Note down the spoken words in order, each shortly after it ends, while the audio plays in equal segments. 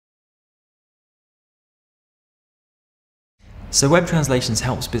So web translations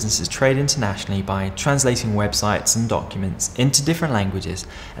helps businesses trade internationally by translating websites and documents into different languages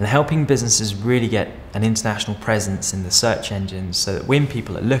and helping businesses really get an international presence in the search engines so that when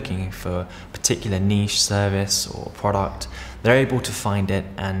people are looking for a particular niche service or product, they're able to find it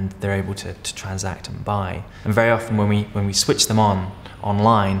and they're able to transact and buy. And very often when we switch them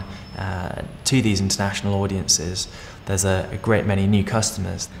online to these international audiences, there's a great many new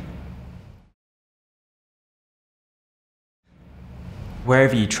customers.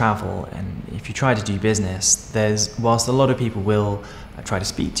 Wherever you travel and if you try to do business, whilst a lot of people will try to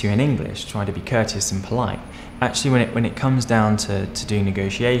speak to you in English, try to be courteous and polite, actually when it comes down to doing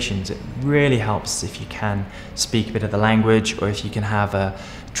negotiations, it really helps if you can speak a bit of the language, or if you can have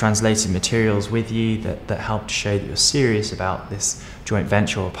translated materials with you that help to show that you're serious about this joint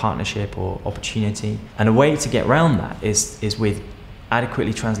venture or partnership or opportunity. And a way to get around that is with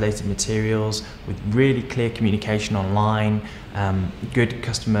adequately translated materials, with really clear communication online, good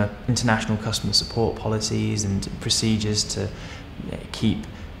international customer support policies and procedures to keep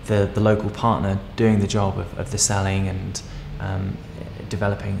the local partner doing the job of the selling and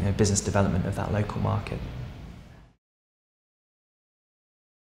developing business development of that local market.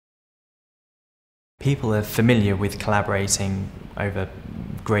 People are familiar with collaborating over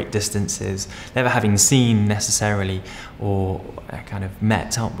great distances, never having seen necessarily or kind of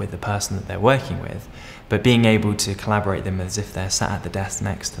met up with the person that they're working with, but being able to collaborate them as if they're sat at the desk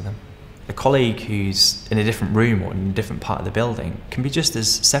next to them. A colleague who's in a different room or in a different part of the building can be just as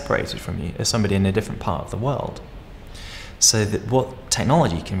separated from you as somebody in a different part of the world. So that what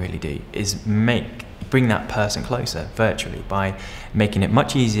technology can really do is bring that person closer virtually by making it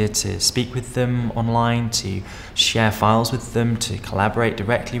much easier to speak with them online, to share files with them, to collaborate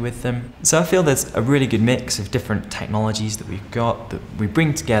directly with them. So I feel there's a really good mix of different technologies that we've got that we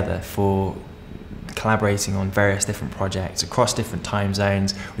bring together for collaborating on various different projects across different time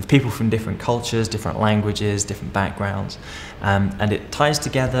zones with people from different cultures, different languages, different backgrounds. And it ties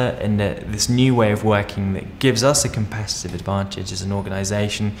together in this new way of working that gives us a competitive advantage as an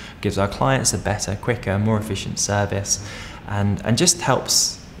organisation, gives our clients a better, quicker, more efficient service, and just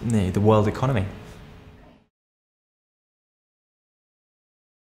helps the world economy.